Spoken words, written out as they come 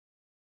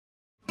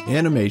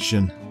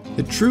Animation.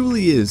 It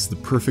truly is the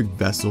perfect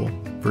vessel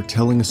for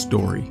telling a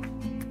story,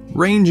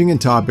 ranging in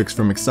topics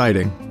from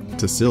exciting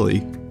to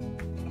silly,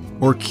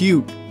 or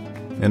cute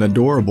and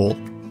adorable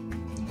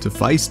to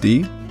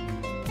feisty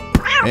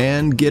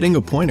and getting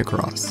a point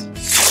across.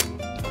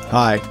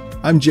 Hi,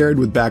 I'm Jared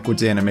with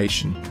Backwoods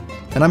Animation,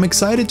 and I'm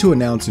excited to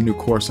announce a new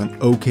course on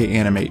Ok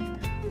Animate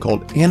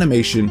called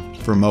Animation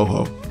for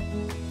Moho.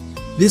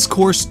 This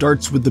course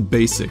starts with the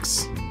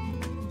basics,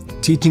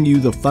 teaching you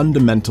the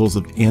fundamentals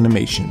of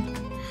animation,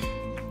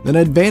 then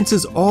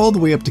advances all the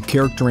way up to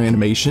character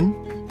animation,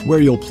 where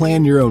you'll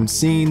plan your own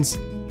scenes,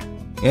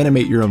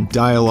 animate your own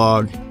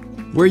dialogue,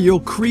 where you'll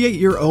create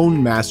your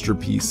own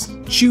masterpiece,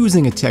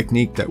 choosing a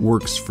technique that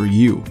works for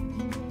you.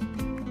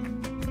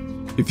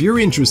 If you're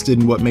interested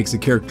in what makes a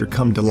character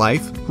come to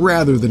life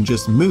rather than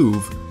just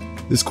move,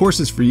 this course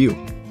is for you.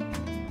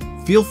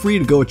 Feel free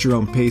to go at your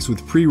own pace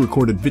with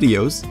pre-recorded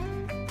videos,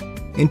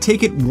 and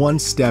take it one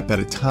step at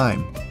a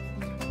time.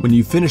 When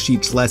you finish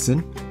each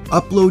lesson,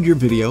 upload your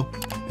video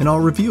and I'll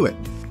review it.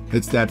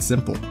 It's that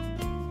simple.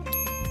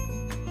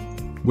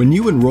 When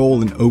you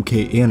enroll in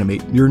Ok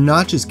Animate, you're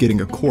not just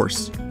getting a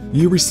course,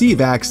 you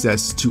receive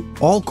access to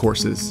all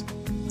courses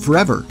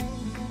forever,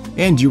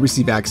 and you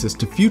receive access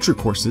to future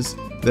courses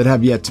that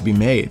have yet to be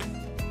made.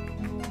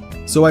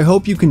 So I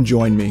hope you can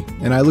join me,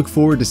 and I look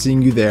forward to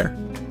seeing you there.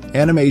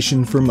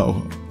 Animation for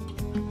Moho.